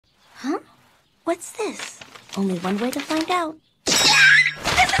What's this? Only one way to find out. This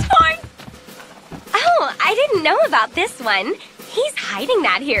is porn! Oh, I didn't know about this one. He's hiding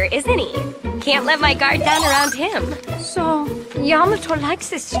that here, isn't he? Can't let my guard down around him. So, Yamato likes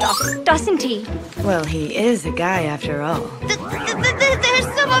this stuff, doesn't he? Well, he is a guy after all. There's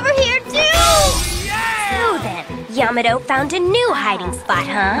some over here, too! So then, Yamato found a new hiding spot,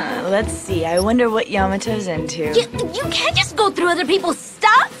 huh? Let's see, I wonder what Yamato's into. You can't just go through other people's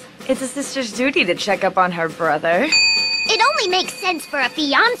stuff! It's a sister's duty to check up on her brother. It only makes sense for a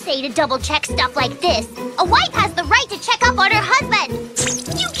fiancé to double-check stuff like this. A wife has the right to check up on her husband.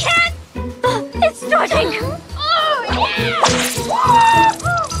 You can't! It's starting! Oh, yeah!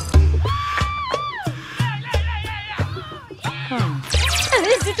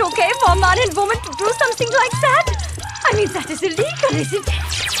 Is it okay for a man and woman to do something like that? I mean, that is illegal, isn't it?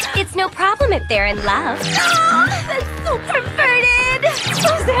 It's no problem if they're in love. Oh, that's so perverted! So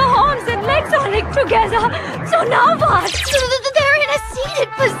their arms and legs are linked together. So now what? They're in a seated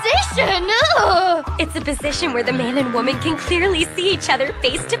position. Ugh. It's a position where the man and woman can clearly see each other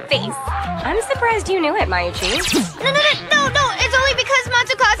face to face. I'm surprised you knew it, Mayuchi. No, it's only because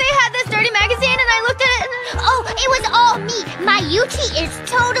Matsukaze had this dirty magazine and I looked at it and... Oh, it was all me. Mayuchi is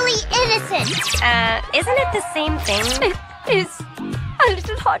totally innocent. Isn't it the same thing? It is a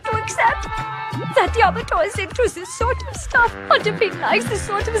little hard to accept that Yamato is into this sort of stuff, but if he likes this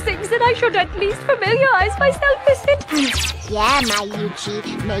sort of things, then I should at least familiarize myself with it. Yeah, Mayuchi.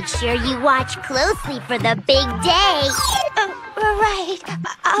 Make sure you watch closely for the big day. Right.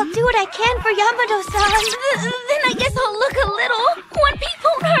 I'll do what I can for Yamato-san. Then I guess I'll look a little. One peep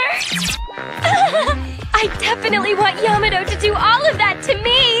won't hurt. I definitely want Yamato to do all of that to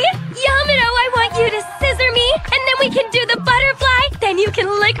me. Yamato, I want you to scissor me, and then we can do the butterfly. Then you can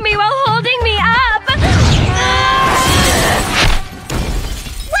lick me while holding me up.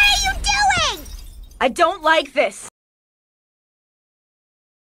 What are you doing? I don't like this.